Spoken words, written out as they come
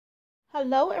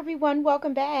Hello everyone,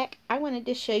 welcome back. I wanted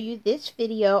to show you this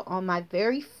video on my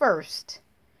very first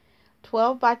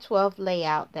 12 by 12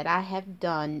 layout that I have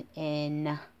done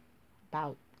in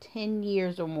about 10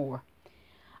 years or more.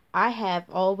 I have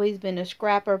always been a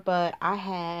scrapper, but I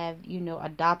have,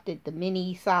 adopted the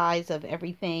mini size of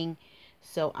everything.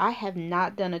 So I have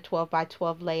not done a 12 by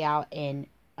 12 layout in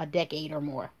a decade or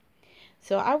more.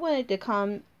 So I wanted to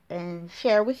come and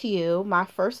share with you my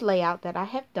first layout that I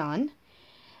have done,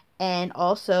 and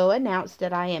also announce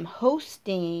that I'm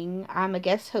a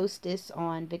guest hostess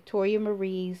on Victoria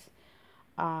Marie's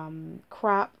online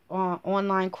crop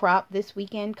this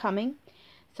weekend coming.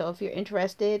 So if you're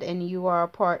interested and you are a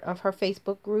part of her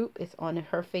Facebook group, it's on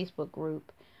her Facebook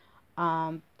group,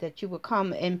 that you will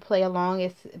come and play along.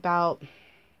 It's I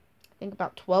think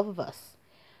about 12 of us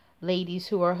ladies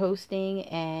who are hosting,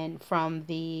 and from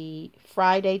the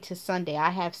Friday to Sunday, I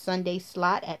have Sunday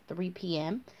slot at 3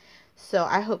 p.m. So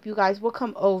I hope you guys will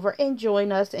come over and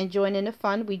join us and join in the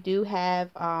fun. We do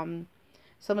have some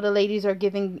of the ladies are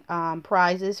giving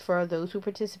prizes for those who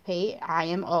participate. I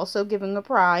am also giving a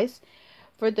prize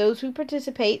for those who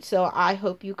participate. So I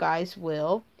hope you guys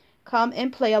will come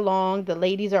and play along. The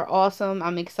ladies are awesome.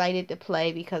 I'm excited to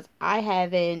play because I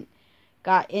haven't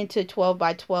got into 12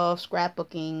 by 12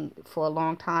 scrapbooking for a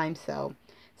long time. So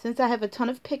since I have a ton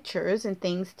of pictures and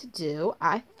things to do,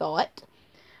 I thought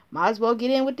might as well get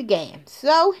in with the game.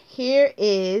 So here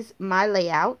is my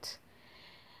layout.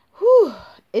 Whew,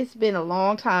 it's been a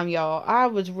long time, y'all. I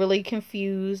was really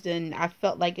confused and I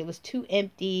felt like it was too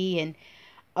empty, and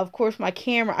of course my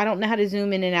camera, I don't know how to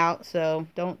zoom in and out, so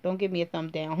don't give me a thumb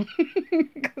down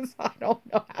because I don't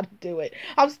know how to do it.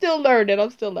 I'm still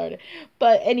learning.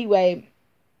 But anyway,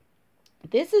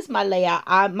 this is my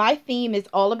layout. My theme is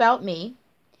all about me.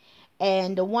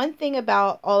 And the one thing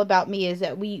about all about me is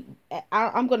that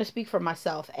I'm going to speak for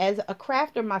myself. As a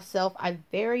crafter myself, I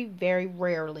very, very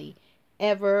rarely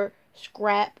ever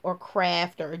scrap or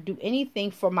craft or do anything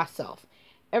for myself.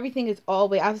 Everything is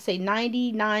always, I would say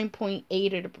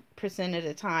 99.8% of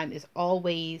the time is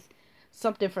always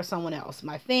something for someone else.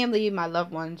 My family, my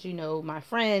loved ones, my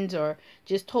friends, or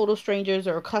just total strangers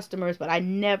or customers, but I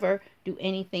never do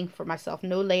anything for myself.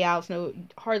 No layouts,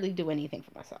 hardly do anything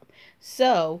for myself.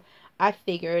 So I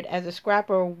figured as a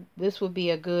scrapper, this would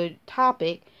be a good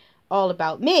topic all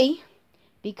about me,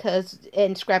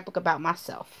 and scrapbook about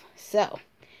myself. So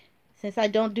since I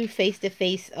don't do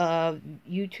face-to-face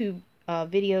YouTube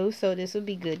videos, so this would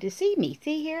be good to see me.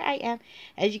 See, here I am.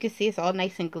 As you can see, it's all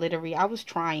nice and glittery. I was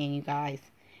trying, you guys.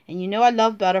 And I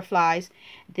love butterflies.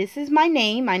 This is my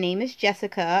name. My name is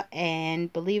Jessica.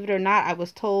 And believe it or not, I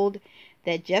was told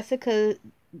that Jessica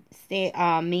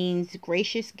means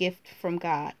gracious gift from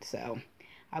God. So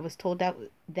I was told that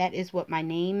is what my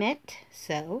name meant.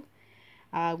 So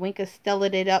Winka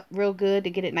stelled it up real good to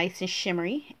get it nice and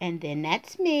shimmery. And then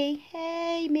that's me.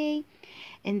 Hey, me.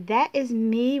 And that is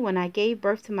me when I gave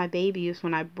birth to my baby. It was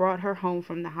when I brought her home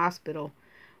from the hospital.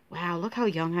 Wow, look how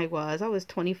young I was. I was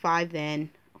 25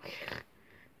 then.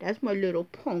 That's my little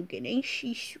pumpkin. Ain't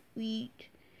she sweet?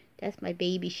 That's my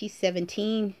baby. She's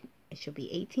 17. And she'll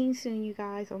be 18 soon, you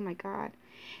guys. Oh, my God.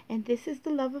 And this is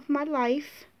the love of my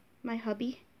life. My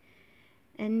hubby.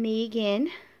 And me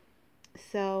again.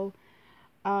 So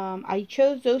I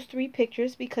chose those 3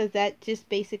 pictures because that just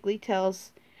basically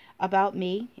tells about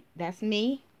me. That's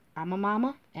me. I'm a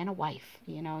mama and a wife.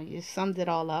 It just sums it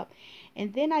all up.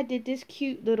 And then I did this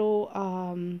cute little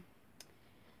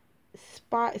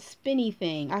spinny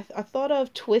thing. I thought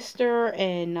of Twister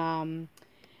and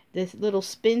this little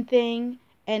spin thing,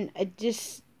 and I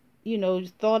just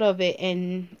thought of it,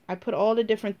 and I put all the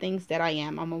different things that I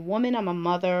am. I'm a woman, I'm a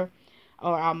mother,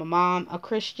 or I'm a mom, a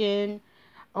Christian,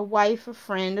 a wife, a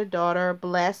friend, a daughter,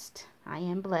 blessed. I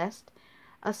am blessed.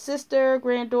 A sister,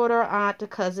 granddaughter, aunt, a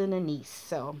cousin, a niece.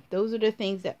 So those are the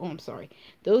things that, I'm sorry.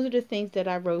 Those are the things that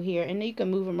I wrote here. And then you can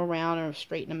move them around or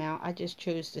straighten them out. I just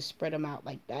chose to spread them out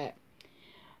like that.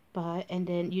 And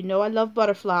then, I love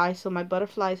butterflies. So my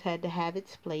butterflies had to have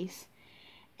its place.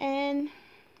 And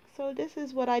so this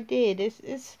is what I did.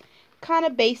 It's kind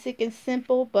of basic and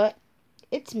simple, but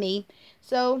it's me.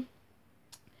 So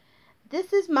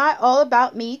this is my all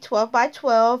about me 12 by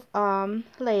 12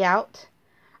 layout.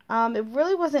 It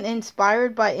really wasn't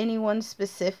inspired by anyone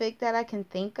specific that I can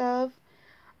think of.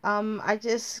 I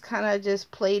just kind of just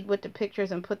played with the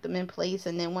pictures and put them in place,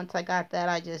 and then once I got that,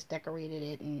 I just decorated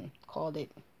it and called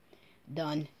it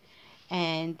done.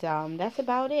 And that's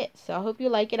about it. So I hope you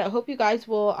like it. I hope you guys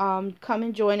will come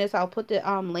and join us. I'll put the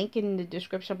link in the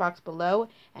description box below,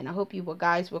 and I hope you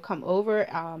guys will come over.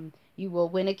 You will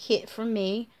win a kit from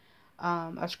me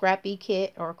a scrappy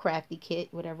kit or a crafty kit,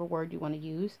 whatever word you want to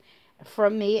use,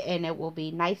 from me, and it will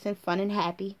be nice and fun and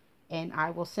happy. And I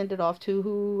will send it off to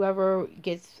whoever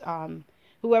gets,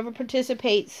 whoever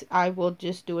participates. I will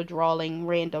just do a drawing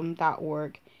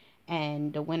random.org,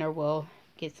 and the winner will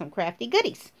get some crafty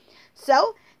goodies.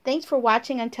 So, thanks for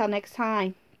watching. Until next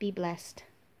time, be blessed.